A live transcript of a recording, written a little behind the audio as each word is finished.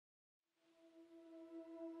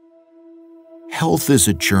Health is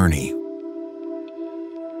a journey,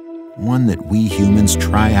 one that we humans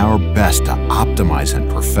try our best to optimize and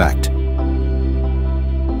perfect.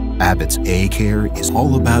 Abbott's acare is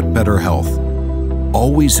all about better health,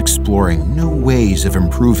 always exploring new ways of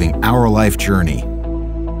improving our life journey,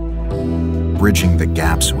 bridging the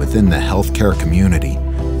gaps within the healthcare community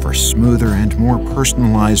for smoother and more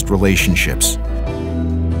personalized relationships.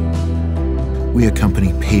 We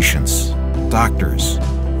accompany patients, doctors,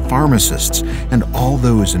 pharmacists, and all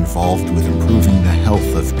those involved with improving the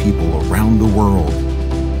health of people around the world.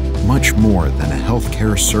 Much more than a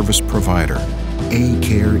healthcare service provider,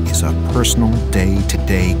 acare is a personal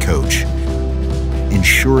day-to-day coach,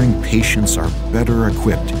 ensuring patients are better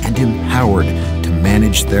equipped and empowered to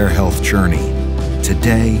manage their health journey,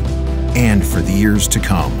 today and for the years to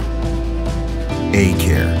come.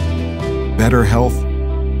 Acare. Better health,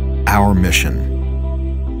 our mission.